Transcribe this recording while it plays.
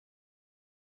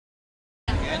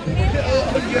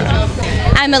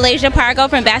I'm Malaysia Pargo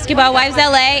from Basketball Wives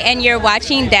LA, and you're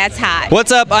watching That's Hot.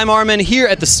 What's up? I'm Armin here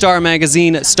at the Star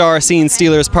Magazine Star Scene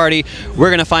Steelers Party. We're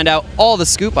going to find out all the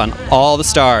scoop on all the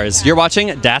stars. You're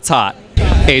watching That's Hot.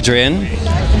 Adrienne,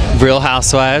 Real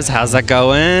Housewives, how's that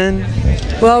going?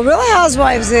 Well, Real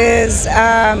Housewives is,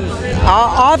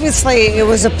 obviously it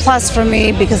was a plus for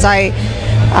me because I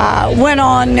went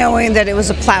on knowing that it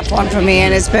was a platform for me,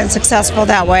 and it's been successful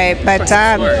that way. But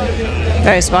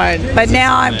very smart. But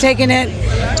now I'm taking it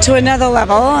to another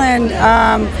level, and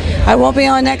I won't be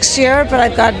on next year, but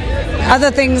I've got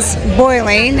other things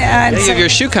boiling. And You have your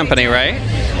shoe company, right?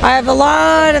 I have a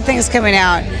lot of things coming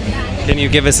out. Can you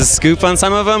give us a scoop on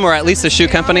some of them, or at least the shoe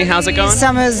company? How's it going?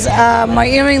 Some is my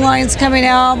earring line's coming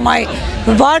out. My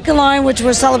vodka line, which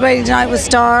we're celebrating tonight with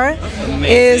Star,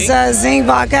 is Zing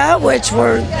Vodka, which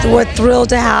we're thrilled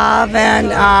to have.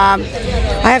 And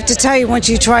I have to tell you, once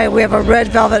you try it, we have a Red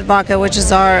Velvet Vodka, which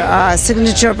is our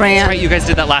signature brand. That's right, you guys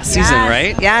did that last season,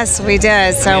 right? Yes, we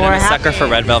did. So I'm we're a sucker for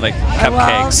Red Velvet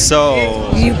cupcakes.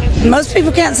 Most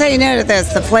people can't say no to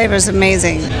this. The flavor's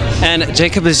amazing. And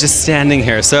Jacob is just standing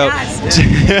here, so. Well,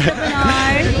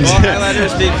 I let her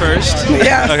speak first.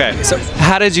 Yes. Okay, so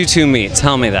how did you two meet?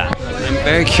 Tell me that. I'm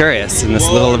very curious in this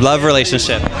little love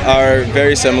relationship. Are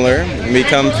very similar. We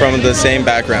come from the same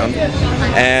background,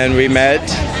 and we met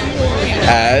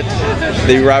at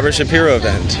the Robert Shapiro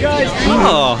event.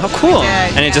 Oh, how cool!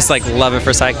 And it just like love at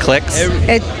first sight clicks.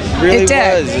 It really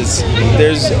was.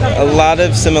 There's a lot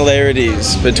of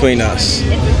similarities between us.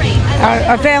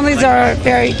 Our families are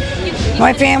very.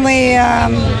 My family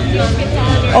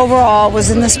overall was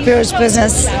in the spirits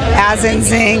business, as in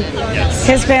Zing.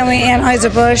 His family,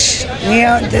 Anheuser-Busch,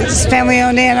 his family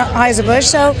owned Anheuser-Busch.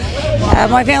 So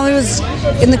my family was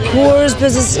in the Coors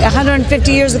business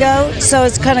 150 years ago. So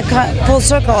it's kind of full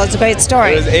circle. It's a great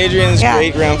story. It was Adrienne's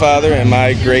great-grandfather and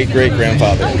my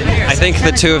great-great-grandfather. I think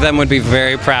the two of them would be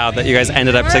very proud that you guys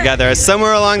ended up together.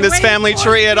 Somewhere along this family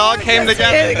tree, it all came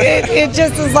together. It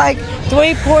just is like the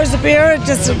way he pours the beer. It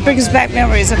just brings back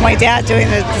memories of my dad doing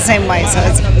it the same way. So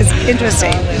it's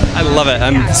interesting. I love it.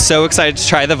 I'm so excited to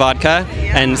try the vodka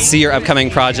and see your upcoming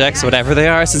projects, whatever they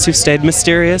are, since you've stayed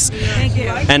mysterious. Thank you.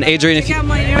 And Adrienne, if you got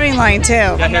my earring line too.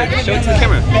 Show it to the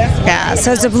camera. Yeah,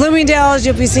 so it's at Bloomingdale's.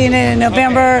 You'll be seeing it in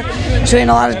November. Doing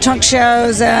a lot of trunk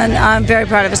shows, and I'm very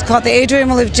proud of it. It's called the Adrienne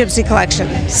Maloof Gypsy Collection.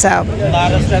 So,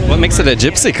 what makes it a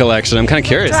gypsy collection? I'm kind of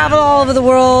curious. I travel all over the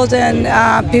world,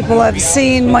 and people have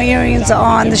seen my earrings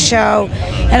on the show,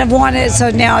 and have wanted it. So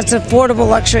now it's an affordable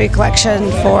luxury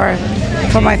collection for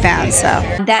my fans. So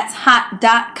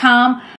DatzHott.com.